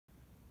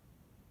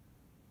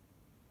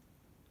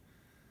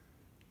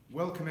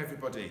Welcome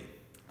everybody,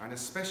 and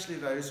especially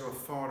those who are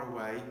far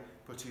away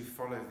but who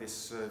follow this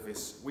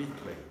service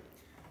weekly.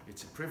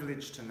 It's a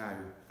privilege to know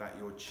that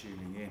you're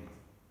tuning in.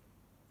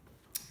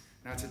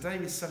 Now today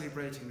we're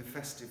celebrating the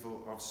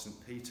festival of St.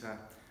 Peter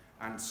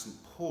and St.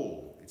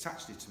 Paul. It's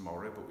actually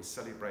tomorrow, but we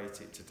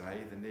celebrate it today,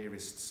 the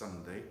nearest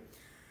Sunday.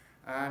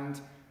 And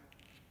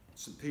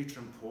St. Peter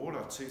and Paul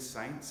are two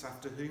saints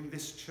after whom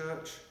this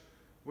church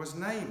was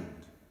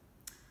named.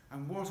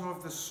 And what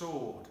of the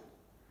sword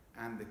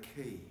and the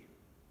key?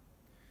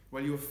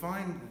 Well, you'll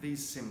find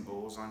these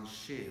symbols on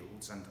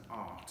shields and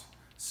art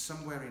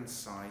somewhere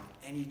inside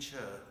any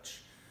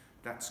church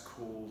that's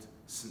called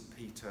St.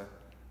 Peter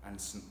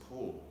and St.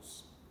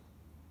 Paul's.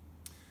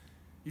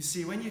 You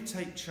see, when you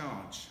take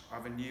charge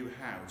of a new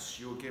house,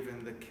 you're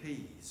given the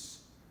keys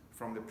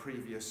from the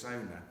previous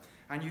owner,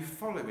 and you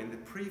follow in the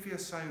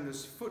previous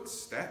owner's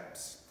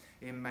footsteps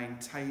in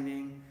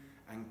maintaining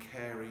and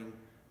caring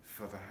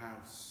for the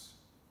house.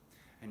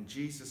 And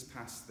Jesus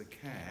passed the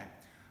care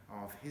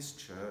of his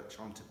church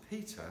onto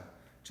Peter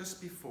just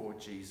before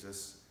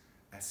Jesus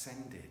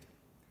ascended.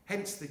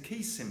 Hence the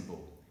key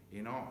symbol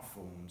in art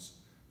forms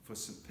for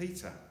St.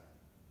 Peter.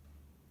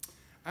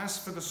 As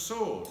for the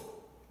sword,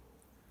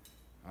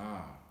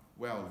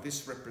 well,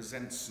 this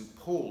represents St.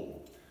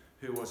 Paul,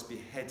 who was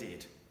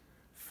beheaded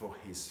for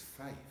his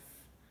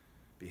faith,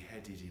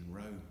 beheaded in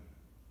Rome.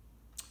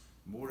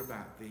 More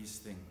about these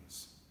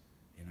things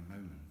in a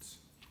moment.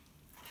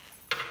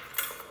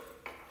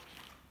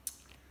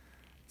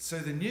 So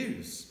the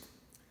news.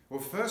 Well,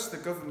 first the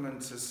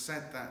government has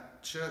said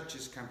that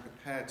churches can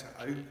prepare to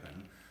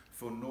open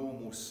for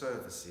normal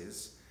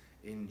services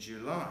in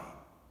July.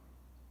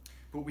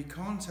 But we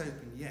can't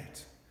open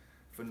yet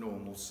for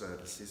normal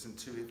services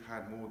until we've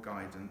had more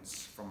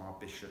guidance from our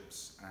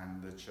bishops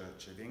and the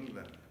Church of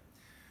England.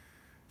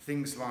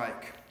 Things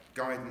like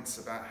guidance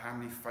about how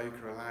many folk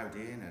are allowed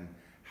in and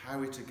how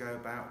we're to go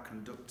about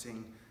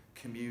conducting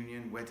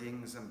communion,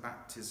 weddings and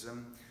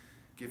baptism,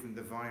 given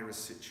the virus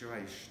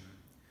situation.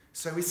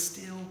 So we're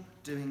still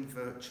doing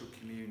virtual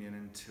communion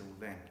until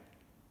then.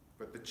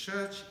 But the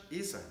church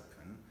is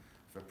open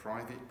for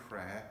private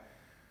prayer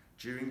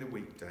during the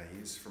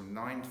weekdays from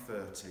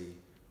 9:30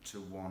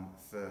 to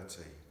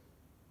 1:30.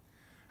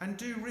 And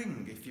do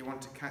ring if you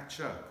want to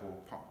catch up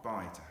or pop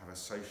by to have a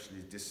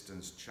socially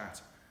distanced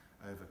chat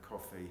over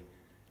coffee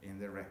in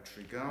the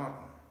rectory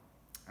garden.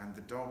 And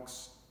the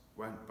dogs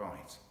won't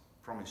bite,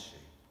 promise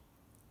you.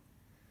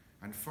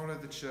 And follow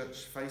the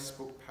church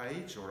Facebook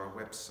page or our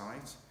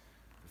website,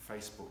 the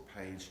Facebook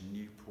page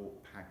Newport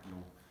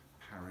Pagnell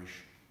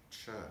Parish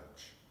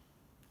Church.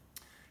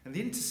 And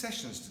the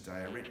intercessions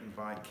today are written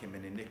by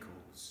Kimini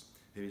Nichols,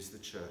 who is the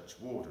church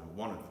warden,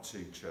 one of the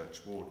two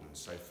church wardens,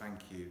 so thank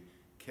you,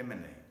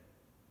 Kimini.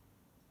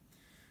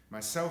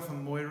 Myself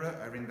and Moira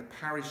are in the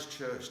parish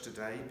church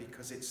today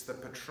because it's the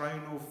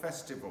Patronal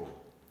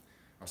festival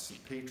of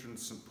St. Peter and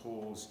St.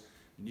 Paul's,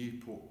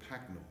 Newport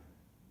Pagnell.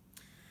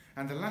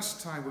 And the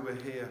last time we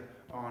were here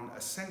on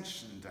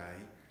Ascension Day,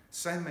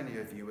 so many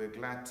of you were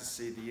glad to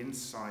see the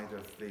inside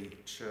of the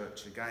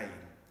church again,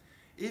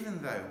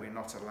 even though we're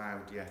not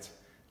allowed yet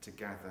to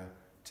gather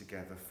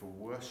together for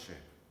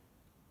worship.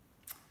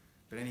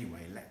 But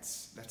anyway,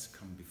 let's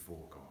come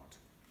before God.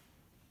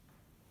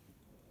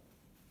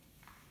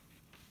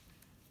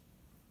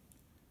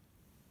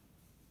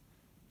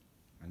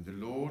 And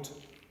the Lord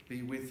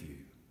be with you.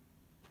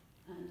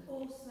 And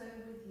also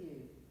with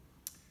you.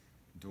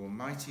 And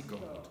Almighty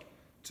God,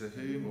 to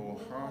whom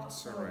all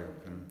hearts are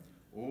open,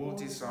 all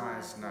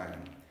desires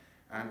known,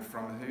 and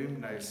from whom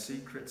no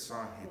secrets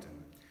are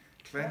hidden,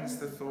 cleanse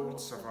the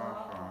thoughts of our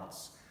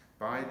hearts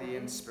by the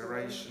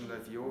inspiration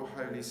of your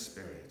Holy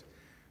Spirit,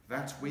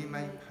 that we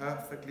may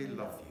perfectly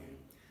love you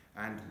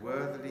and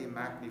worthily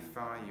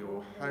magnify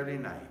your holy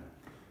name,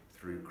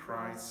 through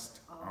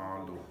Christ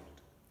our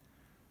Lord.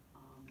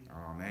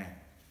 Amen.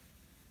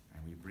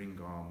 And we bring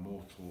our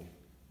mortal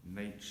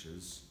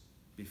natures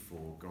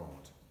before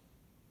God.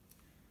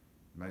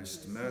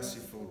 Most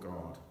merciful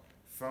God,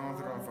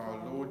 Father of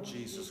our Lord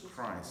Jesus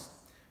Christ,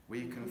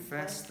 we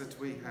confess that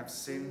we have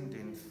sinned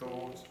in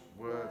thought,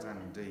 word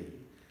and deed.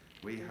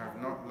 We have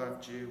not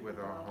loved you with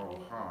our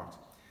whole heart.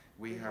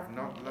 We have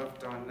not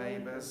loved our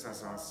neighbours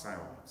as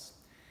ourselves.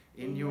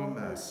 In your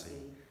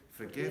mercy,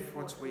 forgive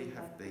what we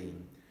have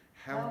been,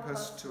 help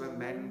us to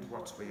amend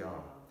what we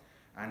are,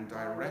 and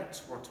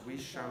direct what we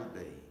shall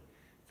be,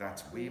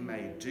 that we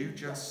may do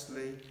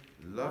justly,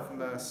 love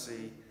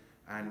mercy,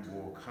 and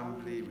walk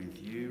humbly with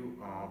you,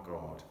 our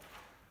God.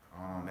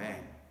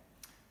 Amen.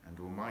 And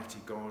Almighty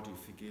God, who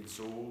forgives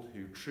all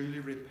who truly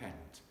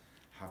repent,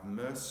 have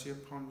mercy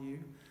upon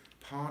you,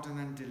 pardon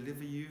and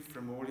deliver you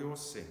from all your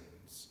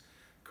sins,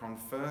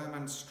 confirm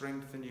and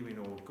strengthen you in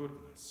all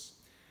goodness,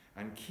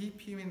 and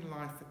keep you in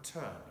life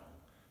eternal,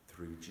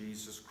 through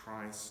Jesus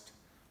Christ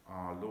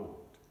our Lord.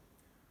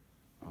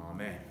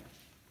 Amen.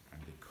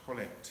 And the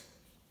collect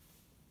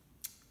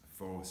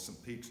for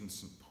St. Peter and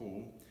St.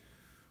 Paul.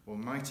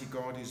 Almighty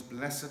God, whose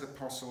blessed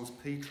apostles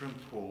Peter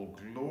and Paul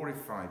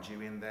glorified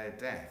you in their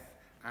death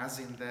as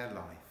in their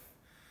life,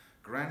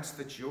 grant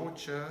that your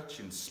church,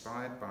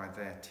 inspired by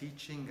their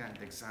teaching and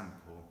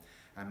example,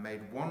 and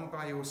made one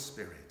by your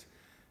Spirit,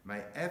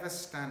 may ever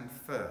stand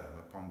firm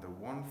upon the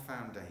one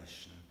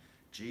foundation,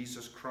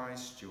 Jesus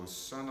Christ, your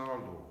Son, our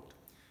Lord,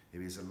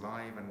 who is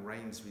alive and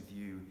reigns with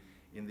you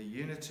in the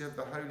unity of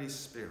the Holy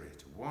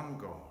Spirit, one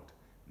God,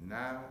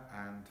 now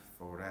and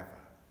forever.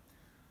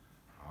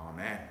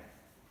 Amen.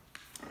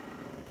 We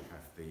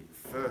have the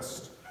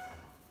first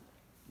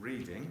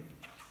reading,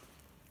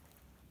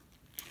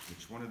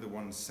 which one of the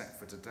ones set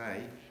for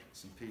today,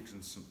 St. Peter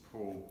and St.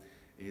 Paul,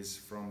 is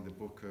from the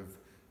book of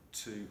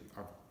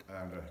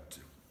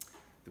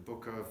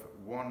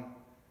 1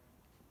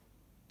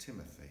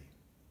 Timothy,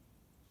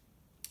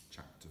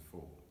 chapter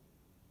 4.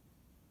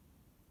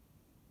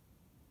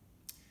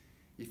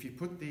 If you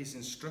put these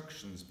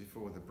instructions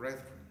before the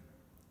brethren,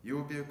 you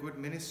will be a good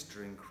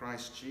minister in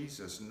Christ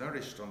Jesus,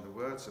 nourished on the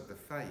words of the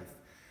faith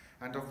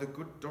and of the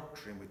good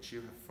doctrine which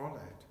you have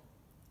followed.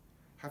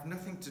 Have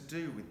nothing to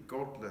do with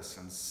godless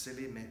and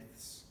silly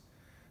myths.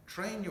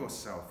 Train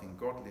yourself in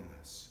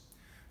godliness,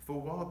 for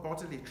while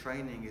bodily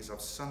training is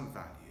of some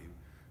value,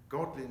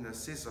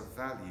 godliness is of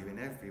value in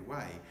every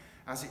way,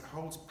 as it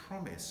holds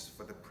promise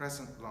for the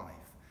present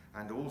life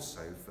and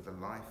also for the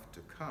life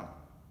to come.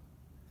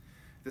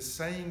 The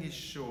saying is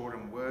sure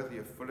and worthy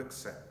of full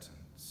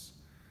acceptance.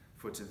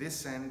 For to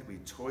this end we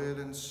toil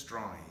and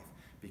strive,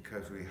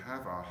 because we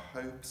have our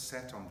hope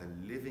set on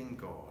the living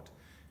God,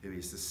 who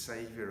is the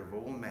Saviour of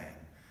all men,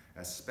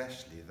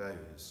 especially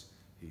those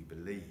who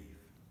believe.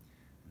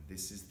 And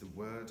this is the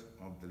word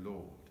of the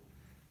Lord.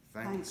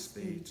 Thanks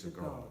be to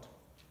God.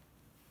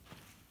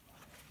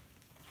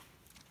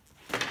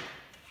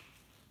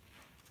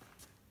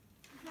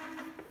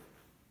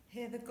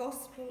 Hear the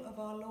gospel of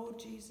our Lord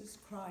Jesus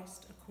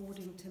Christ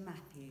according to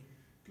Matthew.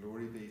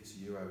 Glory be to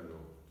you, O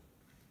Lord.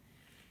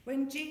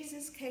 When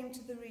Jesus came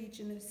to the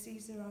region of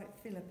Caesarea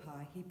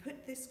Philippi, he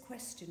put this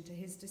question to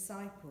his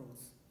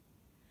disciples: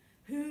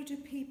 "Who do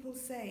people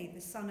say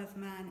the Son of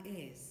Man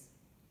is?"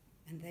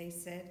 And they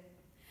said,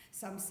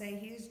 "Some say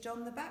he is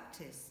John the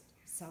Baptist,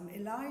 some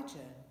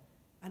Elijah,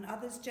 and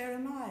others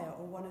Jeremiah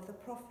or one of the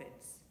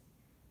prophets.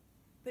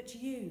 But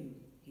you,"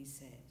 he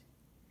said,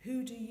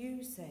 "who do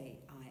you say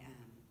I am?"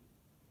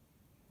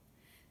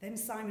 Then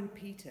Simon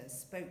Peter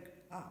spoke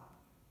up.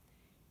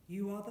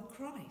 "You are the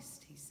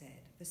Christ," he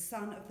said, "the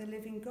Son of the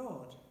living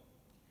God."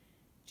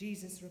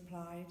 Jesus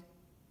replied,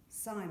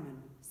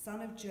 "Simon,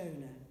 son of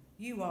Jonah,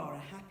 you are a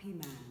happy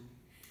man,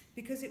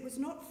 because it was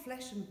not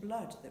flesh and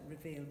blood that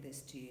revealed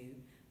this to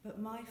you, but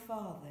my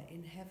Father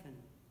in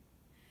heaven.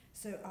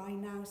 So I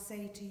now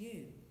say to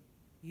you,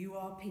 you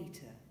are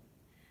Peter,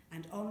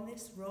 and on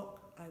this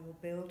rock I will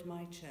build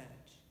my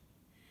church,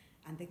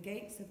 and the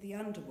gates of the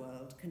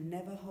underworld can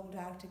never hold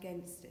out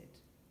against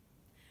it.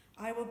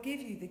 I will give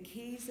you the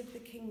keys of the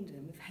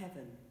kingdom of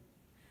heaven.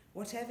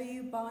 Whatever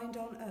you bind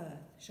on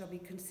earth shall be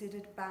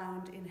considered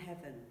bound in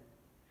heaven.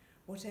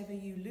 Whatever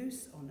you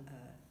loose on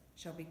earth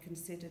shall be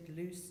considered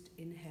loosed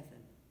in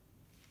heaven."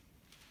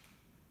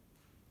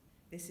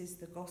 This is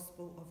the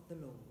gospel of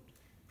the Lord.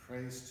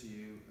 Praise to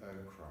you, O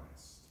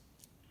Christ.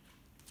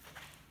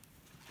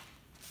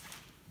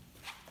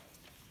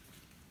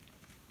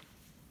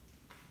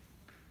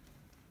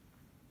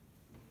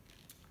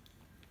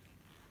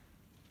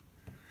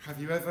 Have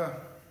you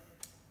ever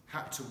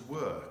had to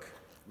work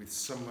with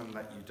someone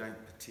that you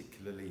don't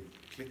particularly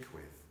click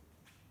with?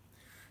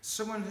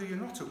 Someone who you're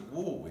not at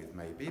war with,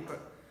 maybe,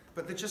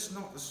 but they're just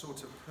not the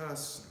sort of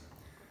person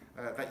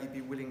that you'd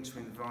be willing to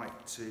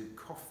invite to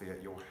coffee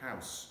at your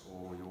house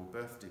or your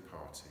birthday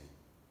party.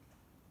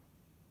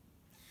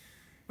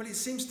 Well, it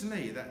seems to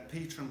me that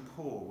Peter and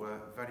Paul were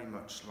very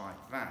much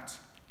like that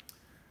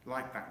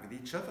with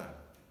each other.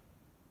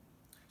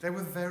 They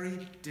were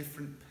very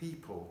different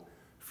people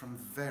from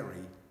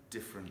very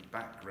different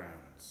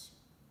backgrounds.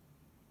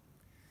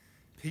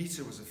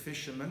 Peter was a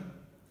fisherman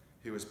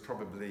who was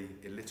probably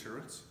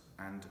illiterate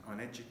and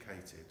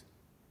uneducated.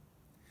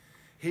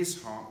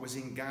 His heart was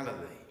in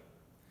Galilee,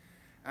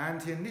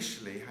 and he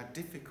initially had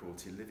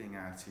difficulty living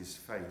out his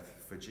faith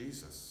for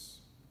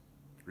Jesus.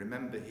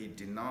 Remember, he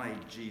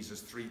denied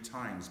Jesus 3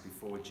 times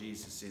before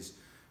Jesus'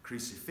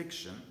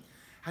 crucifixion,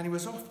 and he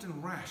was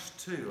often rash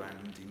too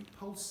and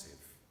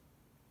impulsive.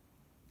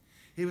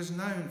 He was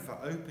known for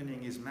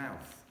opening his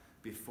mouth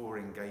before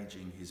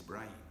engaging his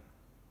brain.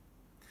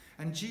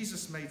 And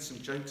Jesus made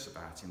some jokes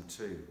about him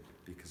too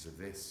because of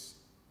this.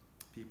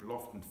 People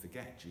often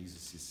forget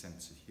Jesus'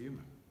 sense of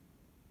humour.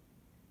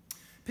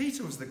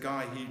 Peter was the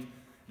guy who'd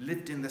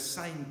lived in the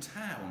same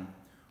town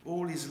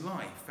all his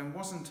life and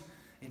wasn't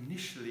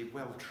initially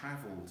well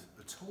travelled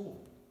at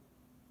all.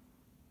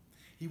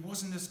 He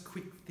wasn't as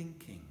quick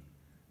thinking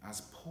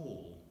as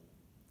Paul,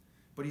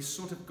 but he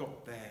sort of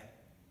got there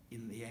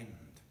in the end.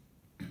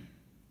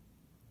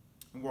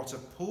 And what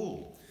of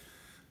Paul?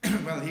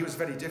 Well, he was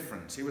very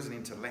different. He was an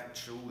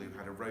intellectual who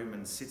had a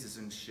Roman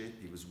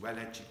citizenship. He was well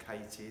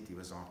educated, he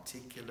was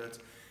articulate,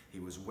 he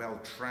was well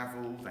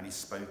travelled, and he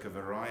spoke a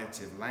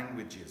variety of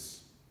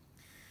languages.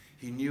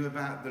 He knew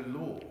about the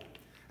law,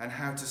 and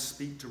how to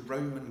speak to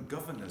Roman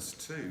governors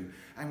too,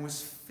 and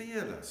was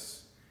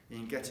fearless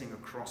in getting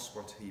across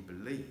what he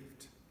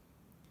believed.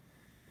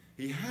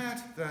 He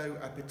had, though,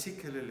 a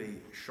particularly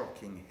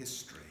shocking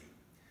history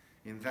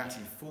in that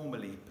he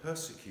formerly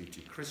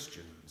persecuted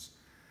Christians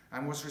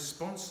and was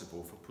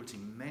responsible for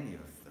putting many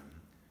of them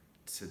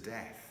to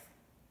death.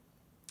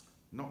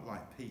 Not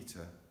like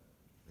Peter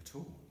at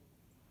all.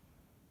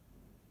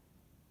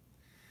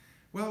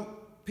 Well,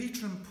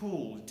 Peter and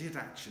Paul did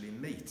actually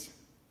meet,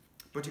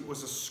 but it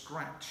was a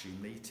scratchy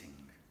meeting.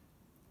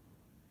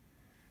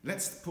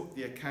 Let's put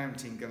the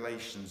account in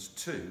Galatians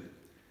 2,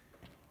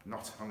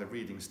 not on the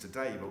readings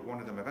today, but one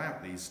of them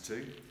about these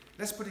two.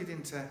 Let's put it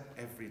into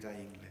everyday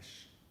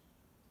English.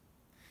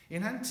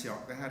 In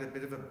Antioch, they had a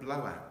bit of a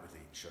blowout with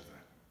each other.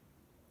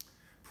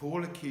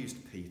 Paul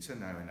accused Peter,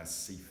 known as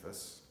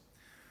Cephas,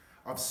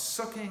 of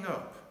sucking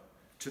up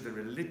to the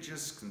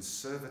religious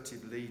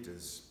conservative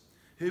leaders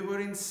who were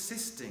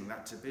insisting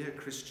that to be a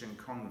Christian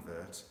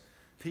convert,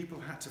 people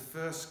had to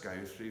first go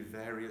through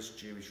various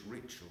Jewish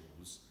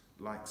rituals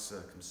like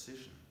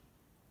circumcision.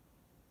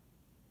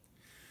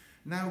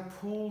 Now,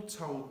 Paul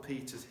told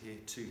Peter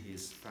to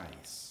his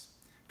face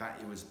that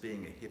he was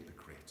being a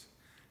hypocrite,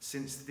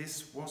 since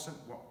this wasn't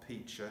what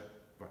Peter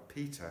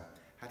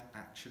had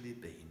actually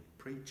been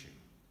preaching.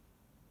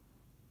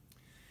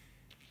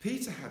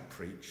 Peter had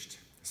preached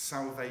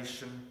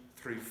salvation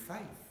through faith.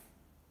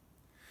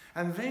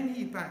 And then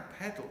he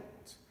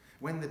backpedaled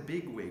when the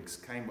bigwigs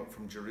came up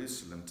from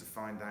Jerusalem to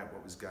find out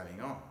what was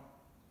going on.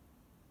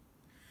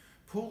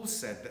 Paul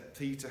said that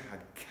Peter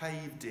had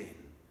caved in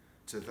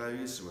to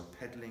those who were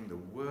peddling the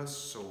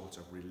worst sort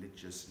of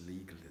religious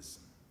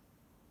legalism.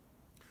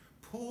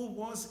 Paul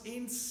was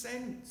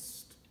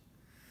incensed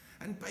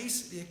and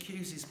basically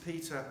accuses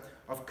Peter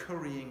of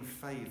currying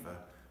favour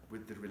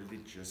with the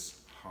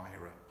religious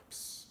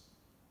higher-ups.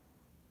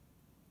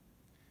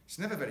 It's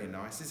never very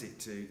nice, is it,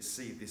 to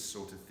see this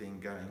sort of thing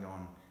going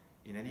on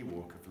in any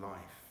walk of life.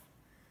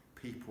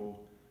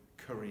 People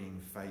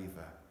currying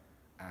favour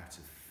out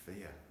of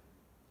fear.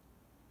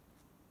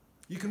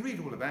 You can read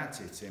all about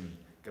it in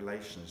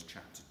Galatians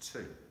chapter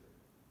 2.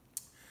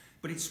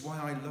 But it's why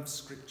I love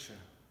Scripture,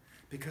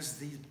 because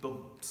these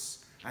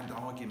bumps and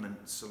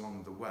arguments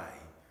along the way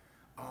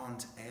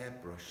aren't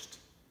airbrushed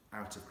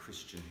out of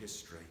Christian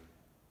history.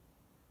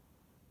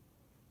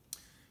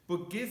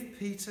 But give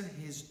Peter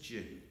his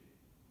due.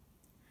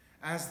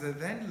 As the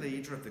then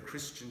leader of the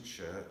Christian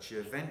church, he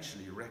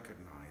eventually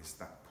recognised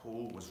that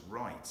Paul was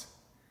right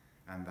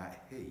and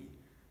that he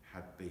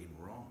had been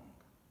wrong.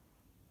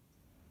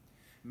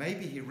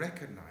 Maybe he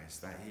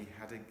recognised that he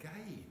had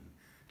again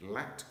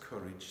lacked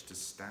courage to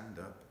stand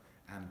up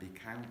and be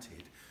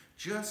counted,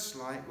 just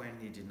like when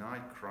he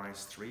denied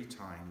Christ 3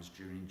 times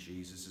during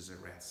Jesus'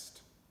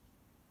 arrest,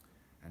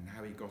 and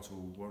how he got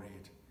all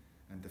worried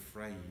and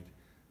afraid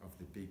of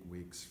the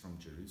bigwigs from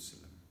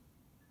Jerusalem.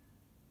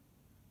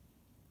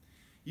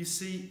 You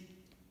see,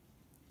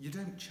 you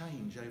don't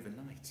change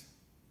overnight.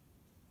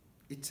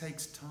 It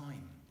takes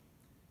time,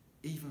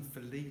 even for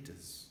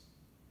leaders,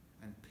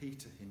 and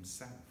Peter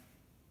himself.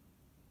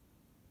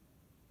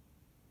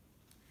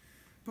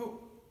 But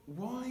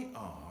why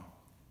are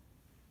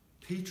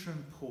Peter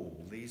and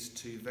Paul, these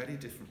two very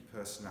different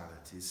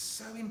personalities,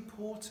 so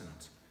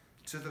important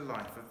to the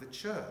life of the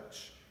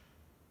church?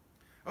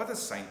 Other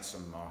saints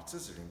and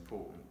martyrs are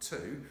important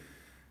too,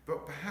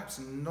 but perhaps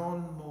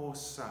none more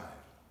so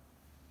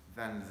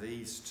than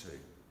these two.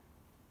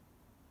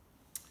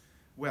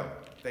 Well,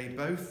 they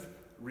both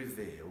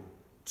reveal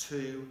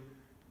 2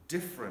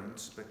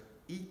 different but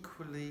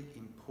equally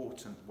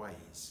important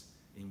ways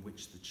in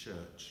which the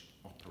church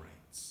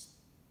operates.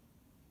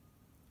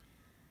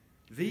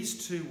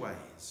 These 2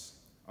 ways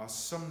are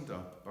summed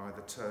up by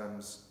the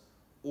terms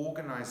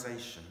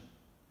organisation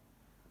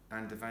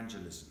and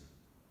evangelism.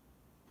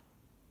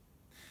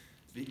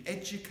 The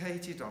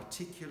educated,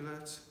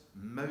 articulate,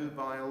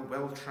 mobile,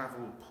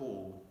 well-travelled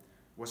Paul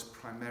was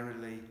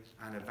primarily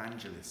an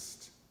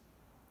evangelist.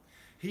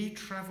 He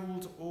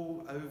travelled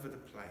all over the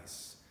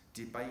place,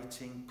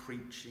 debating,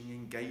 preaching,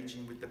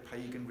 engaging with the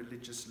pagan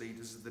religious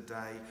leaders of the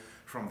day,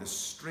 from the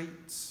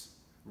streets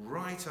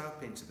right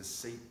up into the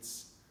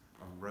seats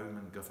of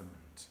Roman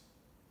government.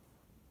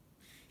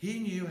 He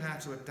knew how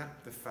to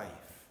adapt the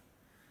faith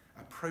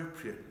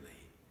appropriately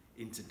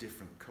into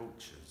different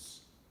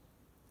cultures.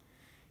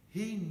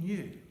 He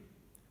knew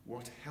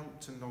what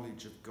helped a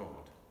knowledge of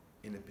God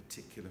in a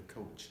particular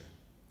culture,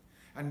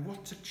 and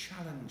what to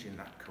challenge in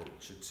that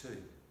culture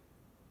too.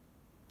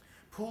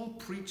 Paul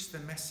preached the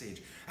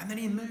message, and then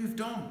he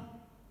moved on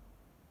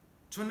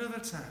to another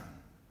town,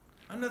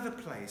 another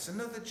place,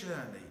 another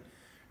journey,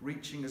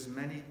 reaching as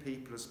many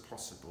people as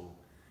possible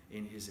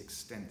in his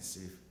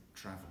extensive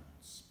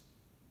travels.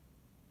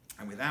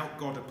 And without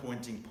God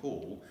appointing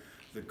Paul,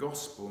 the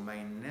gospel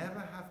may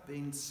never have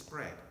been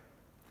spread.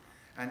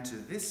 And to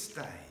this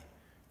day,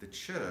 the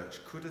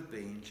church could have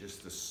been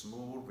just a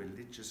small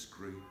religious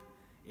group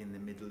in the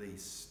Middle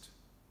East.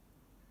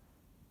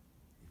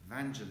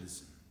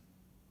 Evangelism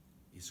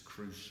is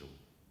crucial.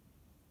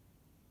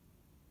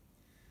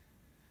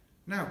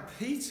 Now,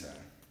 Peter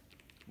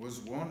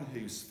was one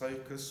whose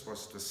focus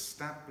was to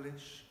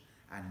establish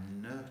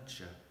and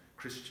nurture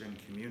Christian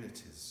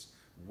communities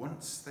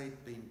once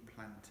they'd been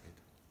planted,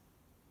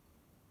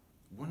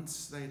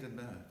 once they'd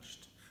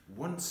emerged,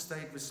 once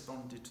they'd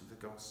responded to the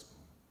gospel.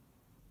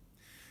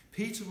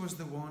 Peter was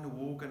the one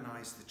who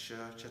organised the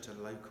church at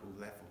a local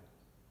level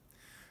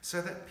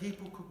so that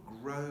people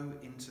could grow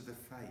into the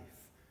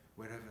faith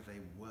wherever they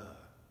were,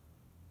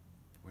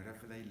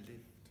 wherever they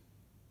lived.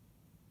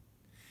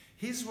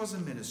 His was a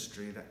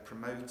ministry that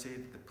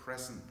promoted the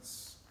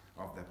presence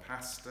of the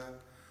pastor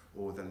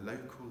or the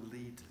local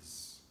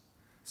leaders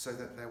so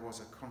that there was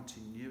a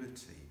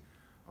continuity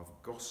of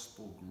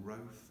gospel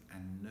growth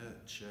and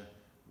nurture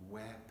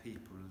where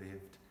people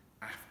lived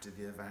after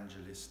the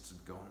evangelists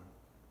had gone.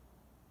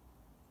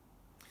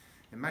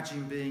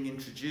 Imagine being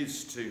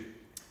introduced to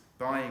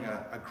buying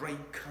a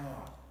great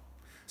car.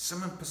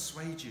 Someone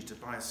persuades you to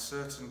buy a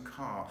certain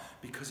car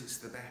because it's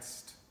the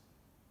best.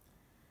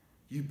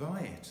 You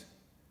buy it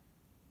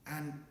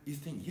and you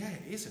think, yeah,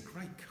 it is a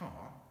great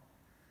car,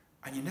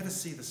 and you never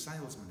see the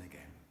salesman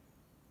again.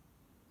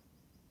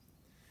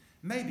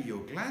 Maybe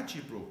you're glad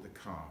you bought the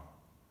car,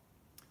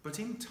 but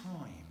in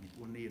time it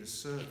will need a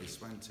service,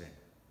 won't it?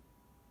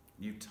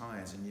 New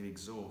tyres and new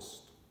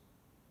exhaust.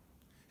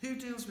 Who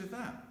deals with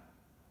that?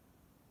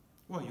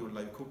 Well, your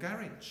local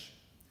garage.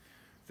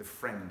 The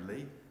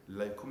friendly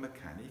local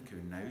mechanic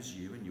who knows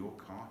you and your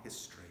car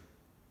history.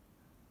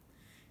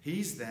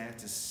 He's there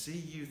to see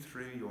you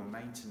through your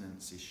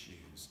maintenance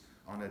issues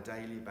on a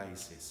daily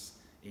basis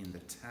in the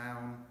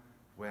town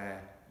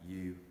where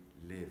you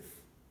live.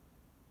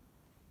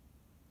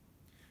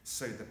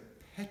 So the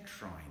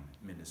Patronal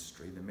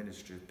ministry, the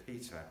ministry of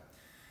Peter,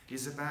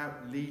 is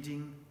about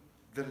leading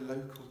the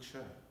local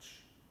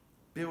church,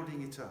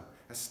 building it up,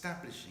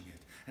 establishing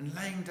it, and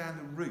laying down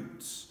the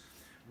roots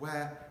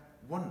where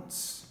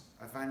once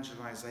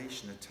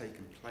evangelization had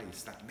taken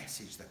place, that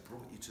message that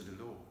brought you to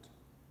the Lord.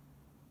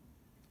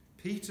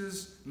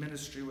 Peter's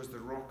ministry was the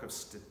rock of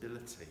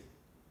stability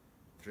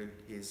through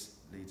his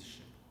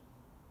leadership.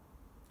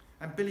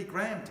 And Billy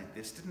Graham did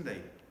this, didn't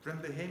he?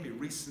 Remember him? He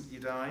recently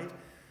died,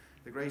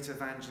 the great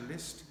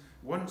evangelist.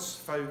 Once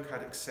folk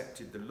had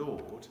accepted the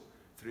Lord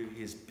through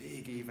his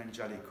big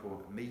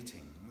evangelical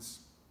meetings,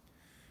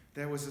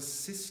 there was a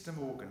system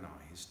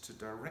organised to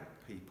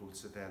direct people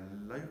to their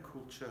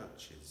local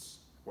churches,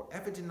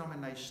 whatever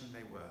denomination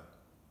they were,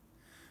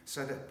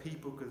 so that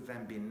people could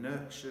then be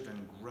nurtured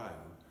and grow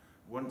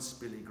once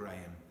Billy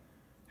Graham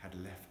had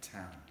left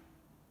town.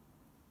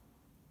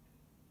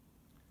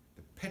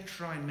 The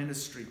Patronal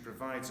ministry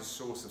provides a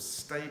source of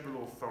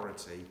stable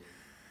authority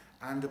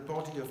and a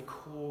body of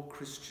core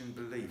Christian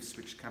beliefs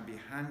which can be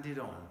handed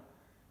on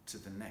to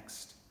the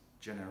next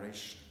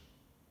generation.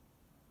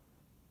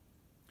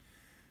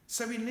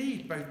 So we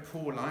need both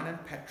Pauline and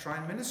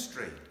Patronal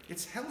ministry.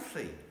 It's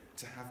healthy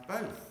to have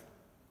both.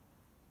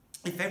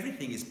 If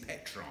everything is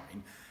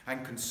Patronal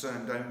and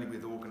concerned only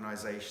with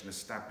organisation,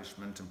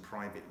 establishment and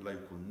private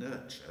local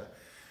nurture,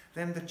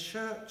 then the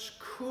church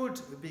could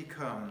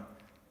become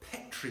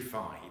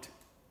petrified,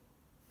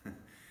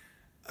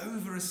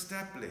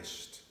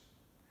 over-established,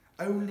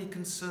 only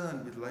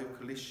concerned with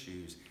local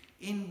issues,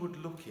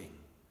 inward-looking,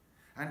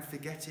 and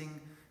forgetting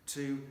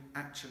to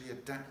actually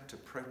adapt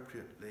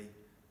appropriately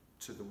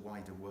to the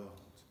wider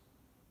world,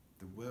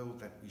 the world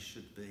that we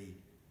should be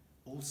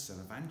also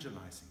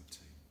evangelising to.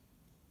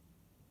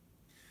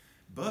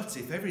 But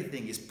if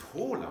everything is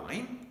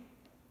Pauline,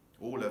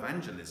 all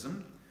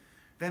evangelism,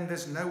 then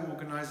there's no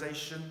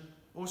organisation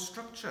or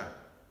structure.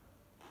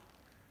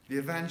 The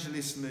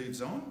evangelist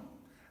moves on,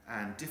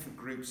 and different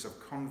groups of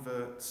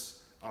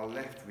converts are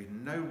left with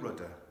no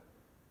rudder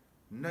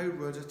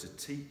to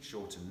teach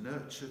or to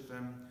nurture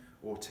them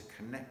or to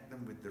connect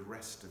them with the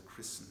rest of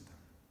Christendom.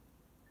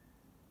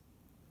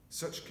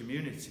 Such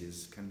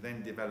communities can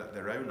then develop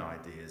their own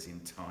ideas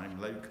in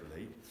time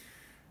locally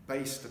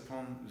based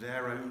upon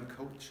their own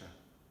culture.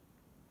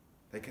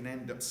 They can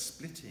end up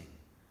splitting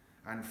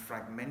and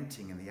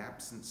fragmenting in the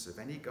absence of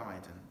any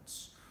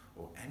guidance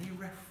or any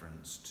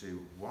reference to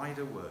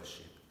wider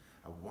worship,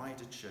 a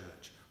wider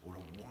church, or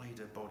a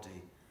wider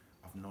body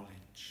of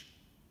knowledge.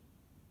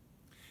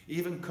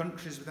 Even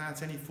countries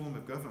without any form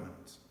of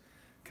government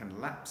can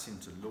lapse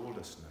into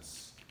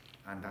lawlessness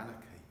and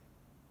anarchy.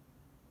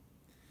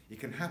 It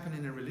can happen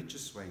in a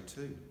religious way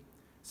too,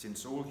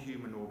 since all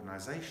human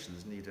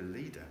organisations need a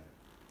leader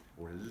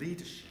or a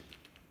leadership.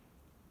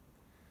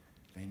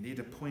 They need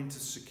a point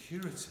of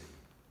security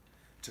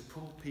to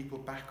pull people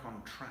back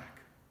on track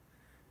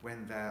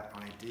when their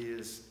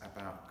ideas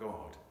about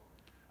God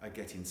are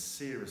getting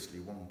seriously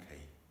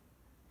wonky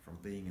from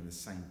being in the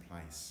same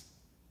place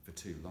for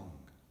too long.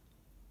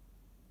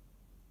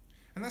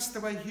 And that's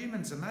the way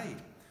humans are made.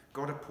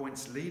 God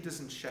appoints leaders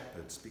and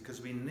shepherds because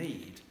we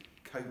need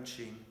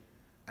coaching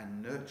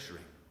and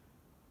nurturing.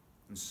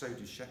 And so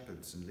do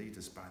shepherds and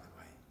leaders, by the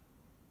way.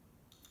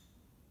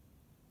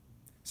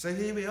 So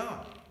here we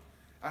are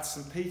at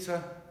St.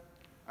 Peter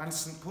and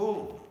St.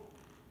 Paul.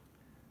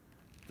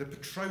 The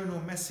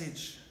patronal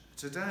message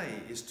today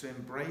is to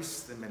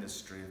embrace the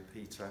ministry of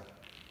Peter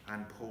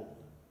and Paul.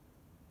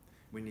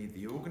 We need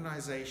the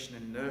organisation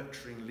and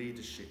nurturing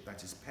leadership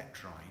that is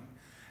Petrine,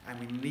 and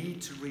we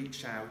need to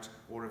reach out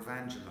or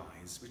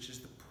evangelise, which is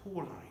the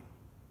Pauline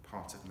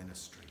part of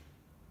ministry.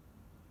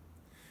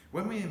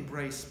 When we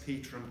embrace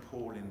Peter and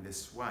Paul in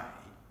this way,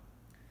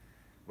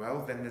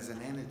 well, then there's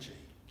an energy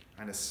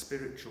and a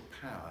spiritual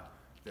power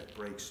that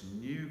breaks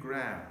new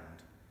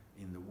ground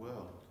in the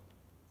world.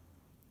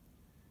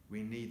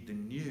 We need the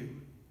new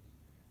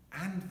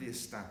and the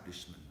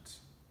establishment,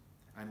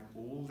 and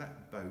all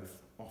that both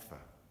offer.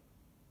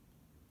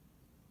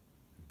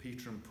 And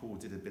Peter and Paul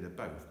did a bit of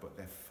both, but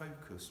their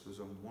focus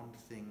was on one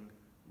thing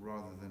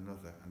rather than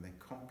another, and they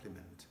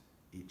complement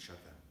each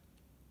other.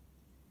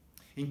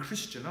 In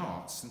Christian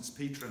art, Saints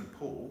Peter and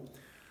Paul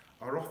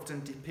are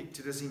often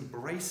depicted as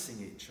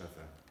embracing each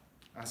other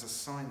as a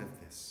sign of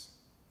this.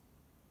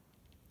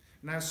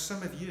 Now,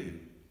 some of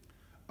you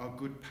are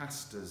good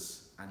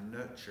pastors and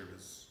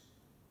nurturers,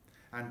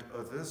 and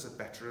others are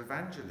better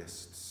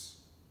evangelists.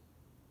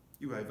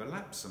 You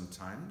overlap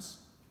sometimes,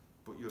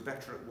 but you're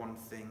better at one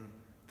thing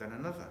than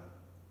another.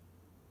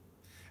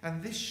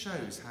 And this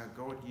shows how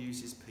God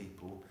uses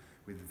people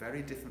with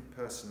very different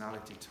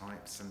personality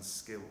types and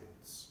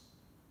skills,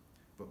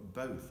 but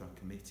both are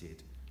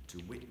committed to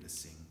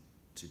witnessing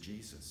to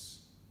Jesus.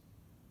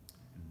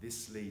 And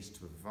this leads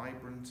to a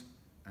vibrant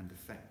and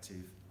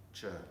effective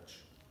church.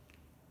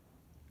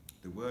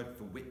 The word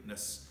for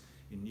witness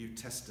in New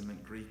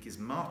Testament Greek is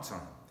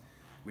martyr,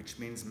 which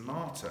means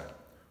martyr,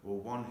 or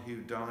one who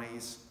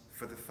dies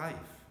for the faith.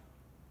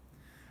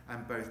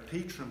 And both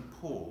Peter and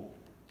Paul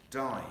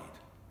died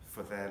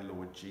for their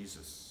Lord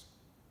Jesus.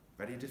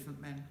 Very different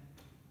men,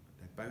 but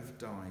they both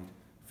died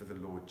for the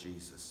Lord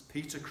Jesus.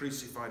 Peter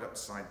crucified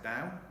upside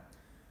down,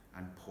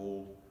 and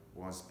Paul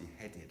was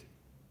beheaded.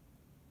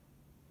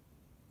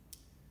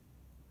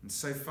 And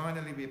so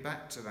finally we're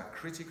back to that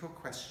critical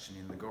question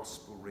in the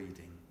gospel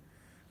reading,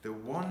 the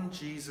one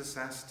Jesus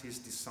asked his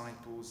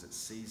disciples at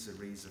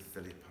Caesarea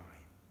Philippi,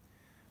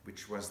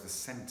 which was the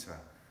centre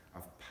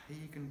of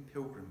pagan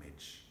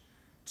pilgrimage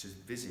to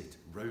visit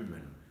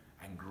Roman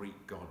and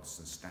Greek gods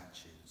and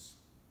statues.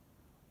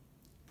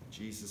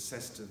 Jesus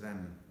says to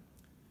them,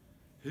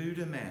 "Who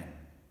do men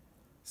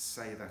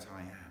say that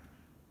I am?"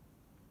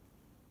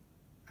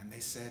 And they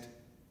said,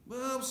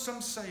 "Well,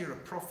 some say you're a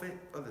prophet,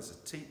 others a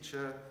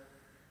teacher,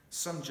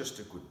 some just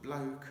a good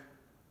bloke."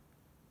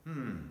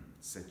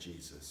 Said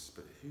Jesus,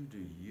 "But who do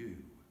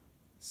you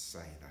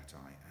say that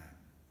I am?"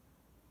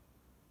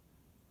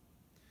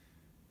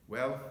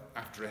 Well,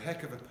 after a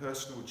heck of a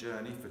personal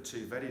journey for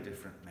two very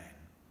different men,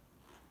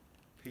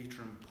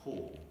 Peter and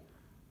Paul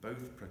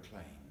both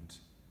proclaimed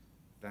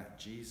that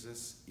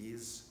Jesus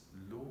is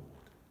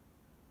Lord,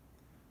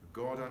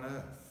 God on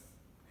earth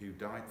who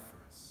died for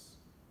us.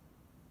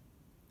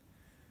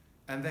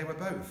 And they were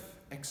both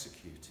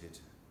executed,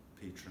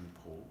 Peter and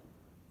Paul.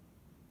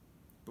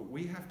 But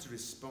we have to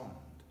respond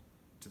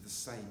to the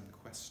same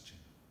question.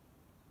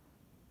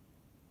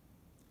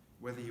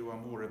 Whether you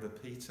are more of a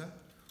Peter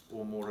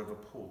or more of a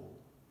Paul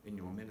in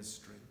your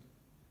ministry,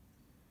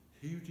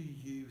 who do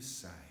you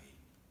say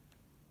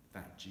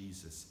that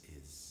Jesus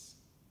is?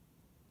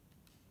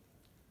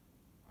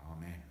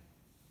 Amen.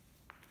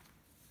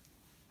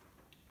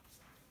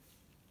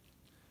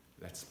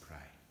 Let's pray.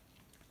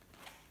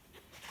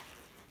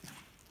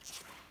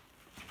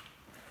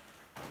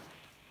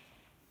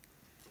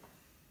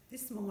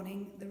 This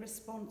morning, the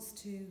response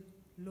to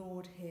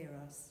 "Lord, hear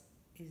us"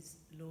 is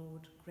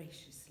 "Lord,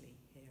 graciously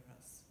hear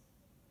us."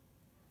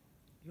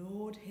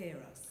 Lord, hear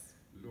us.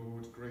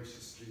 Lord,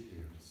 graciously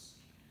hear us.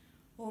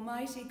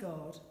 Almighty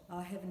God,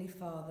 our Heavenly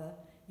Father,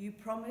 you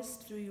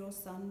promised through your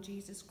Son,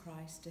 Jesus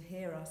Christ, to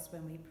hear us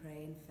when we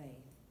pray in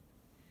faith.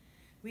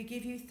 We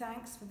give you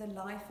thanks for the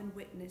life and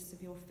witness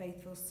of your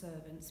faithful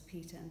servants,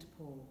 Peter and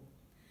Paul.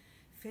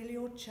 Fill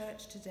your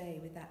church today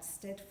with that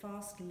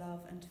steadfast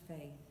love and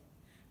faith.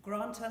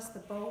 Grant us the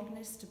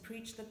boldness to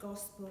preach the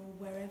gospel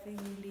wherever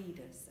you lead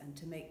us and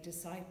to make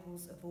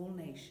disciples of all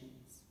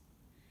nations.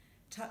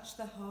 Touch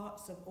the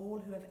hearts of all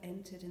who have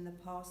entered in the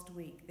past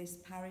week this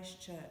parish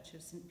church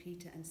of St.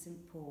 Peter and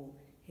St. Paul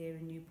here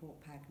in Newport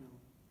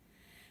Pagnell.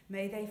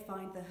 May they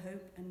find the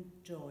hope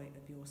and joy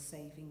of your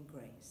saving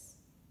grace.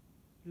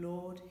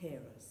 Lord,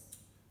 hear us.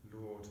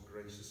 Lord,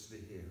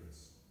 graciously hear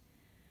us.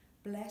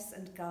 Bless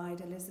and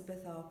guide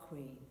Elizabeth, our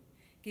Queen.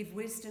 Give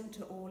wisdom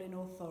to all in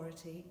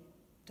authority.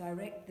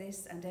 Direct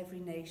this and every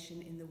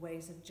nation in the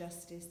ways of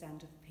justice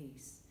and of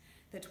peace,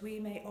 that we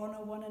may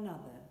honour one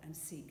another and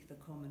seek the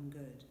common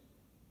good.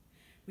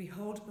 We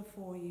hold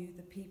before you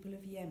the people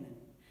of Yemen,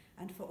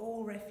 and for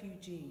all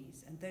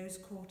refugees and those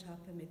caught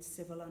up amid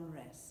civil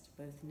unrest,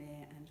 both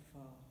near and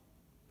far.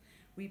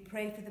 We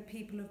pray for the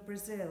people of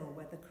Brazil,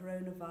 where the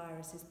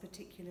coronavirus is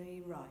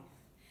particularly rife.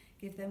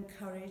 Give them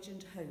courage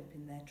and hope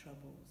in their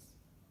troubles.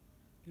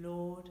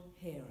 Lord,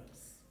 hear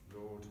us.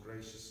 Lord,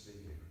 graciously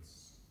hear us.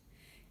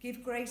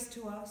 Give grace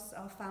to us,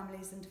 our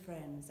families and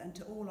friends, and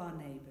to all our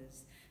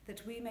neighbours,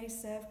 that we may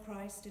serve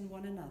Christ in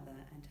one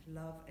another and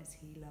love as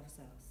he loves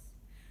us.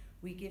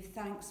 We give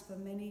thanks for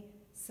many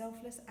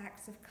selfless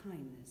acts of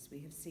kindness we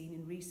have seen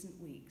in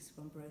recent weeks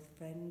from both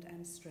friend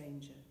and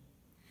stranger.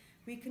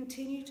 We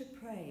continue to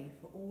pray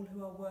for all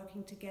who are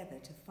working together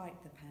to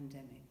fight the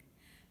pandemic,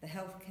 the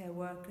healthcare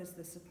workers,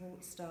 the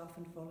support staff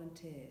and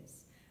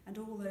volunteers, and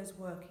all those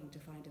working to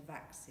find a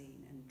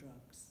vaccine and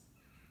drugs.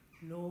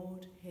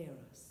 Lord, hear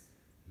us.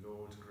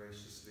 Lord,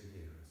 graciously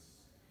hear us.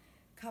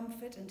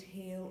 Comfort and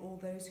heal all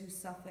those who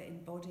suffer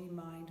in body,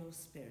 mind or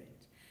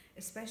spirit,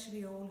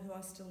 especially all who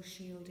are still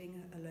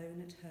shielding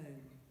alone at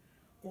home,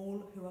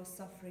 all who are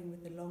suffering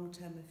with the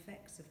long-term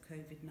effects of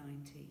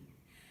COVID-19,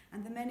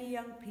 and the many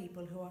young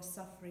people who are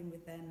suffering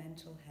with their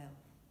mental health.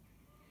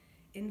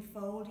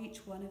 Enfold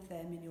each one of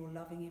them in your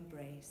loving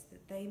embrace,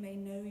 that they may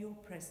know your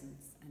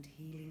presence and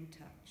healing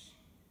touch.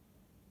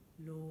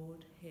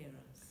 Lord, hear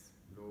us.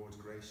 Lord,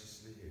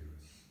 graciously hear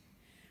us.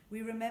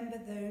 We remember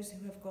those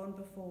who have gone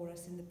before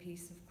us in the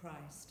peace of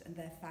Christ and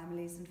their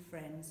families and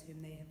friends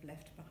whom they have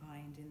left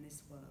behind in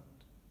this world.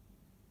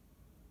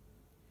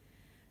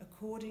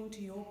 According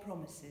to your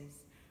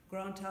promises,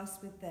 grant us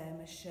with them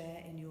a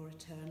share in your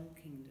eternal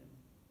kingdom.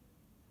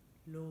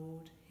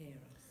 Lord, hear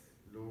us.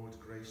 Lord,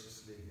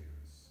 graciously hear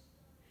us.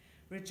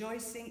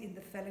 Rejoicing in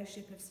the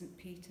fellowship of St.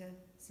 Peter,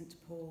 St.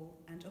 Paul,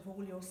 and of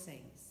all your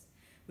saints,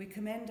 we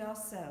commend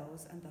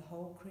ourselves and the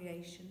whole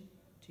creation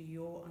to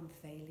your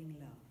unfailing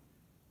love.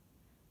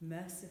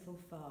 Merciful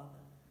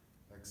Father,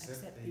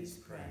 accept these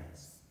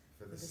prayers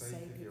for the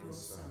sake of your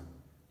Son,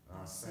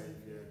 our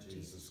Saviour,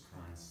 Jesus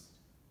Christ.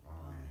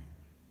 Amen.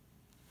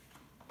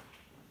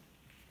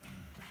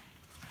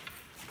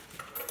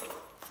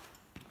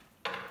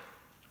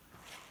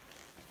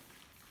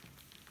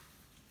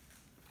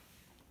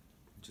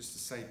 Just to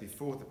say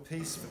before the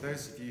peace, for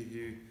those of you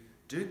who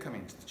do come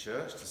into the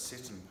church to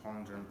sit and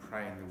ponder and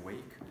pray in the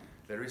week,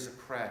 there is a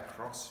prayer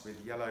cross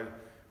with yellow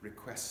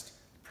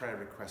prayer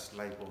request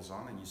labels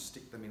on, and you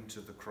stick them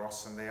into the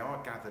cross, and they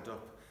are gathered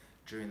up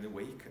during the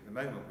week. At the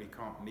moment we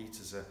can't meet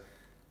as a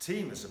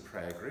team, as a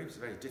prayer group. It's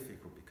very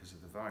difficult because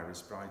of the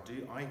virus, but I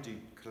do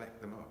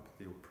collect them up,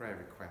 the prayer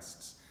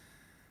requests,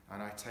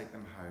 and I take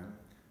them home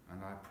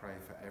and I pray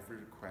for every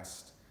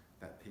request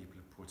that people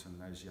have put on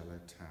those yellow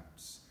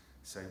tabs.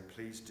 So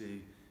please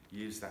do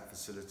use that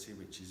facility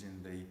which is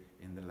in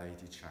the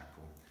Lady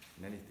Chapel,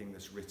 and anything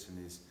that's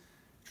written is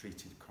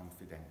treated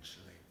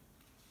confidentially.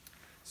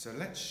 So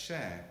let's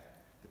share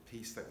the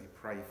peace that we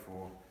pray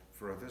for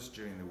others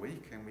during the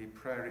week, and we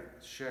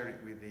share it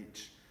with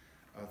each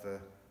other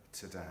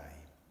today.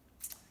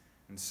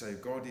 And so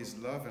God is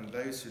love, and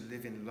those who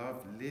live in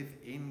love live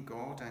in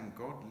God, and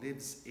God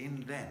lives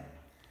in them.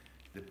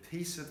 The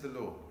peace of the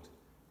Lord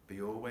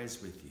be always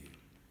with you.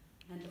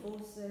 And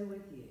also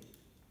with you.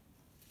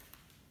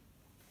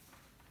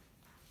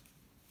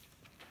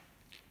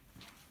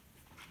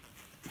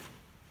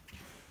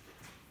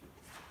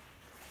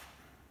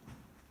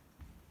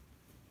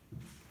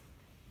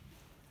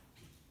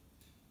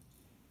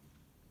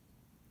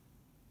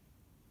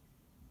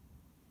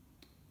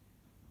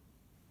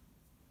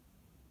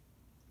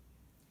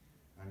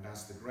 And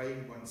as the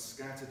grain once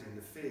scattered in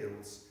the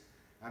fields,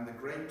 and the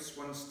grapes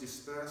once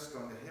dispersed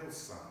on the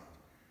hillside,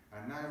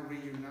 are now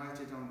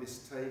reunited on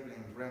this table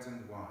in bread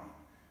and wine,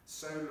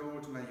 so,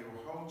 Lord, may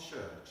your whole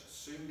church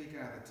soon be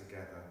gathered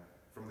together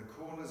from the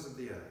corners of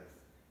the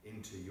earth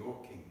into your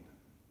kingdom.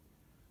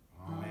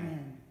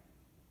 Amen.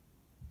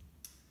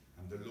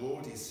 And the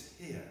Lord is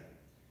here.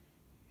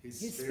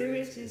 His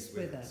Spirit is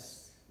with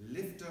us.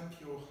 Lift up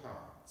your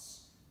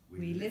hearts.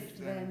 We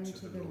lift them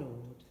to the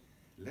Lord.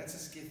 Let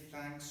us give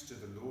thanks to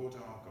the Lord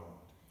our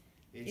God.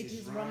 It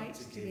is right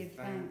to give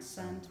thanks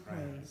and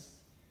praise.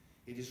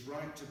 It is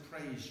right to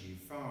praise you,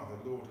 Father,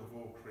 Lord of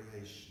all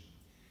creation.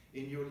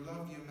 In your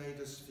love you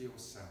made us for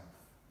yourself.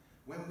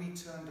 When we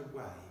turned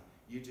away,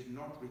 you did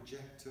not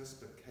reject us,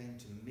 but came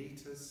to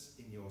meet us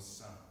in your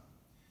Son.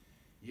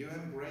 You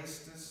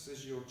embraced us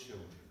as your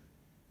children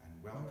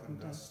and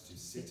welcomed us to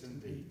sit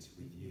and eat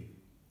with you. In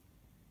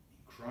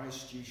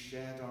Christ you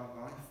shared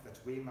our life, that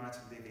we might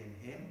live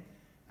in him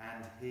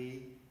and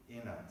he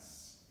in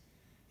us.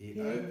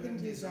 He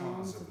opened his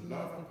arms of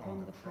love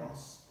upon the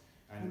cross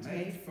and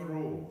made for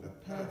all the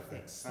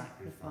perfect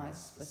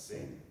sacrifice for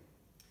sin.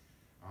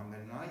 On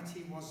the night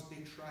he was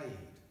betrayed,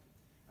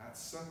 at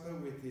supper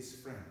with his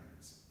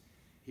friends,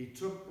 he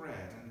took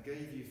bread and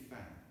gave you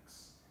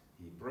thanks.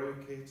 He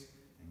broke it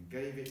and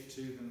gave it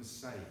to them,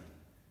 saying,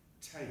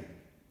 "Take,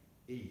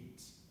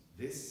 eat.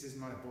 This is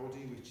my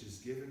body which is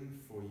given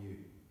for you.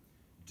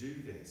 Do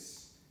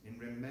this in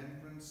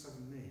remembrance of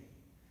me."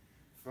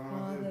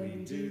 Father,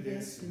 we do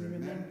this in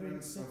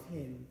remembrance of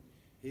him.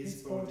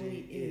 His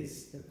body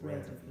is the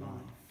bread of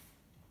life.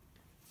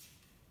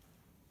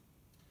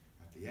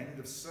 At the end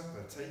of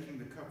supper, taking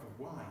the cup of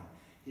wine,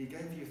 he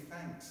gave you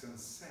thanks and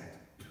said,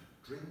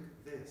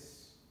 "Drink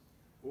this,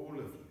 all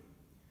of you.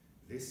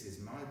 This is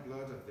my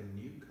blood of the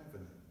new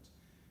covenant,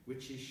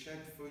 which is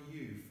shed for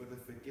you for the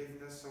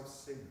forgiveness of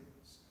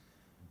sins.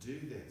 Do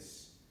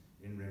this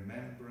in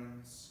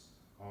remembrance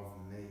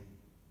of me."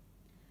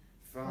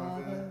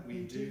 Father,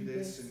 we do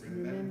this in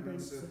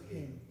remembrance of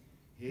him.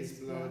 his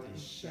blood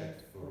is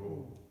shed for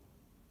all.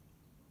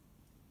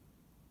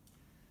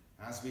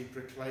 As we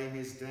proclaim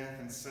his death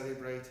and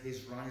celebrate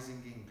his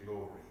rising in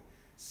glory,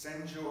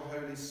 send your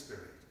Holy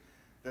Spirit,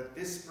 that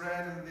this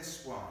bread and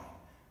this wine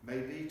may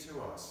be to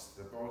us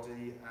the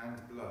body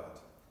and blood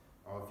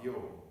of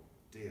your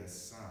dear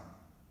Son.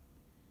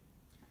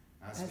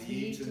 As we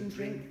eat and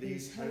drink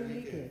these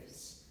holy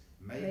gifts,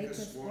 make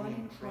us one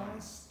in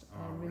Christ,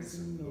 our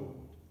risen Lord.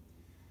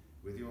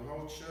 With your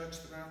whole church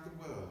throughout the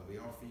world, we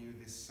offer you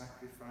this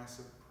sacrifice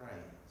of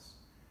praise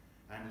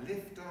and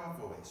lift our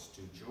voice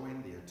to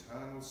join the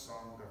eternal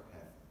song of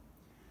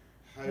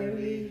heaven.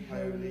 Holy,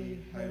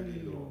 holy,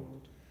 holy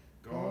Lord,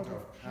 God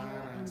of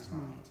power and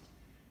might,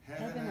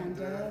 heaven and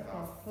earth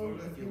are full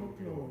of your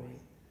glory.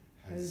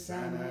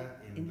 Hosanna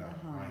in the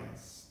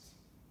highest.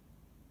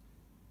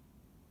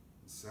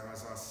 So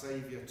as our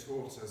Saviour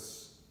taught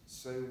us,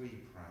 so we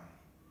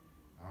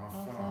pray.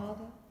 Our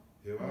Father,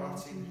 who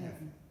art in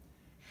heaven,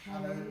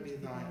 hallowed be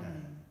thy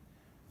name.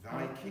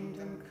 Thy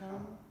kingdom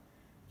come,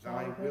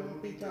 thy will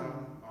be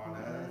done on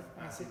earth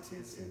as it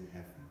is in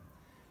heaven.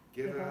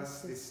 Give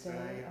us this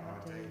day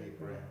our daily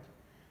bread,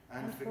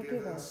 and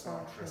forgive us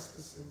our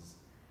trespasses,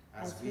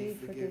 as we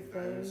forgive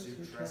those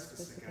who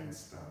trespass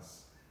against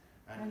us.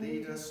 And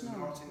lead us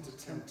not into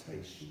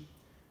temptation,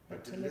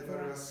 but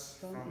deliver us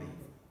from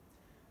evil.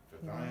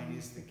 For thine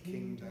is the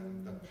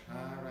kingdom, the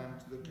power,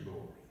 and the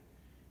glory,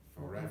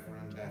 forever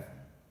and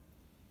ever.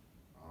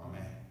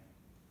 Amen.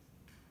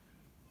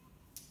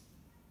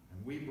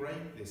 And we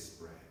break this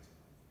bread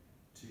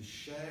to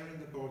share in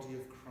the body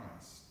of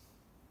Christ.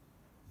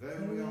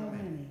 Though we are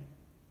many,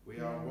 we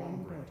are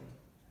one body,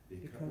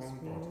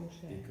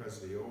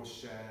 because we all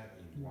share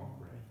in one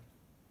bread.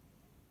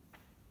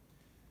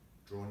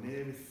 Draw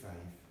near with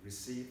faith,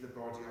 receive the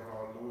body of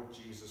our Lord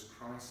Jesus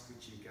Christ,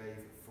 which he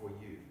gave for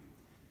you,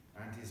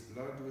 and his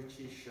blood which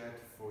he shed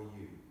for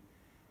you.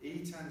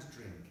 Eat and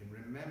drink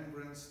in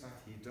remembrance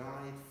that he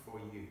died for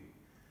you,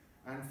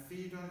 and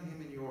feed on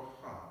him in your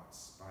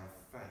hearts by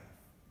faith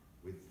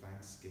with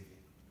thanksgiving.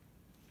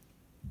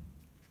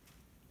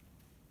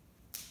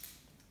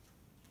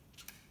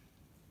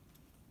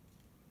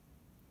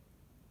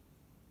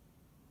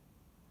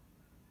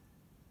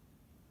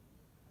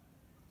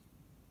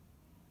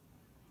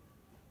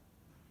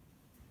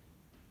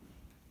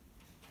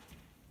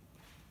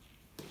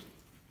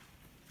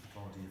 The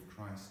body of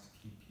Christ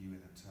keep you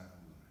in eternal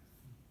life.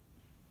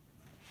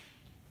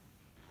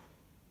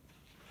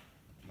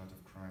 The blood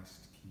of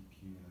Christ keep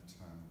you in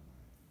eternal life.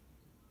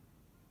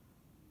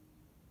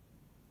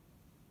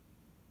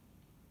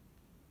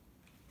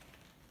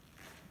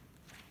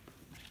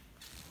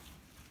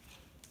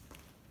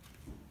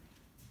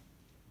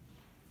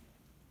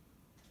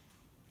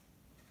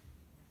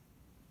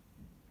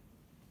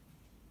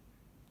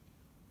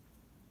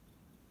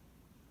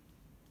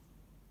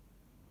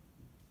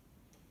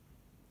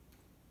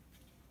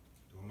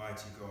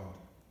 Almighty God,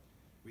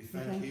 we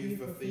thank you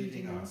for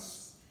feeding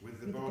us with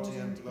the body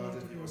and blood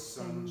of your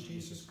Son,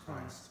 Jesus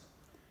Christ.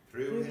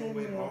 Through him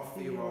we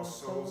offer you our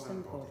souls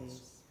and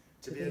bodies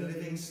to be a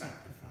living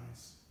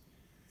sacrifice.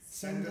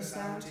 Send us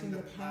out in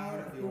the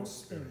power of your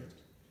Spirit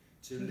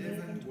to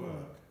live and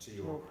work to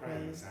your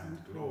praise and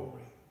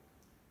glory.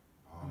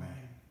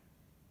 Amen.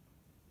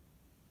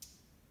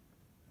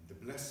 And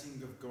the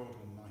blessing of God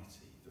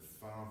Almighty, the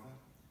Father,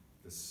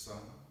 the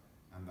Son,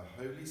 and the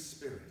Holy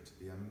Spirit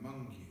be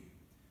among you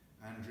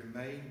and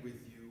remain with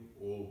you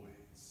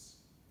always.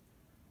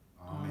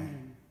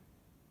 Amen.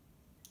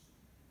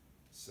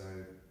 So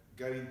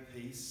go in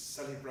peace,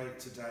 celebrate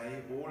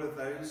today all of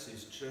those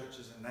whose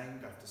churches are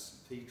named after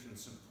St. Peter and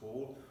St.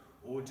 Paul,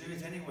 or do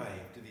it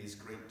anyway after these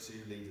great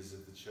two leaders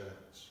of the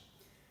church.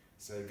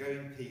 So go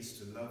in peace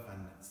to love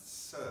and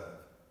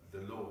serve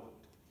the Lord.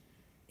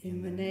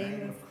 In the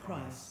name of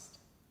Christ.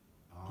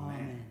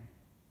 Amen.